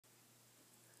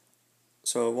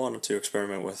So I wanted to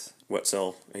experiment with wet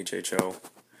cell HHO,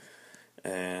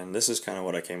 and this is kind of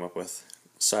what I came up with.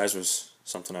 Size was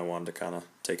something I wanted to kind of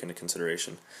take into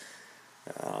consideration.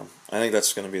 I think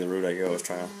that's going to be the route I go, is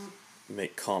trying to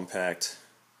make compact,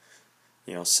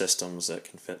 systems that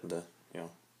can fit into,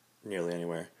 nearly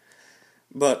anywhere.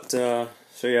 But, so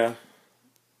yeah,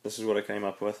 this is what I came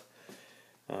up with.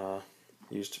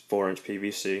 Used 4-inch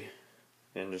PVC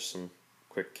and just some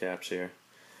quick caps here.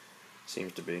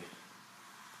 Seems to be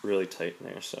really tight in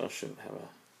there, so I shouldn't have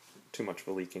too much of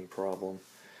a leaking problem.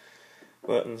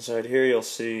 But inside here you'll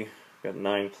see got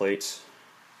 9 plates,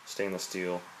 stainless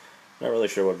steel. Not really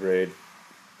sure what grade.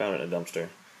 Found it in a dumpster.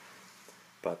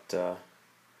 But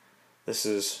this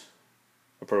is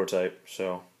a prototype,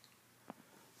 so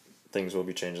things will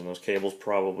be changing. Those cables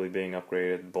probably being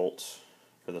upgraded, bolts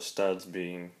for the studs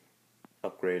being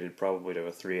upgraded probably to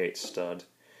a 3/8 stud.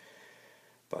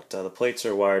 But the plates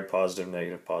are wired positive,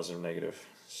 negative, positive, negative.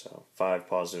 So 5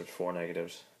 positives, 4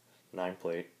 negatives, 9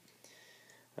 plate.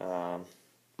 And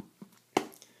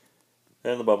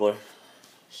the bubbler,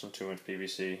 some 2-inch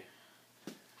PVC.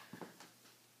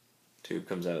 Tube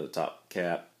comes out of the top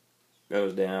cap,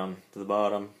 goes down to the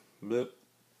bottom, bloop,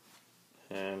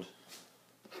 and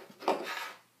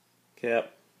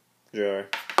cap, jar.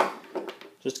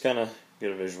 Just to kind of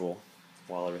get a visual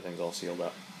while everything's all sealed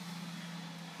up.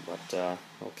 But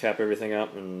I'll cap everything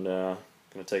up and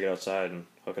gonna take it outside and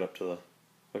hook it up to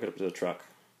the truck.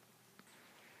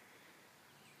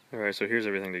 Alright, so here's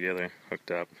everything together,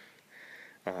 hooked up.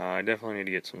 I definitely need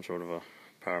to get some sort of a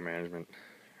power management,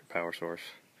 power source,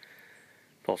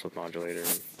 pulse width modulator,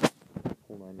 and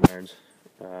whole 9 yards.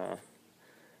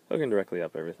 Hooking directly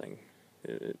up everything,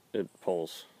 it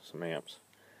pulls some amps.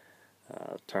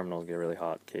 Terminals get really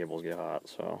hot, cables get hot,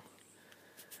 so.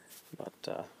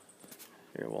 But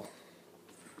here I'll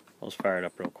just fire it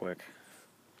up real quick.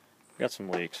 Got some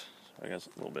leaks, so I got a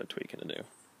little bit of tweaking to do.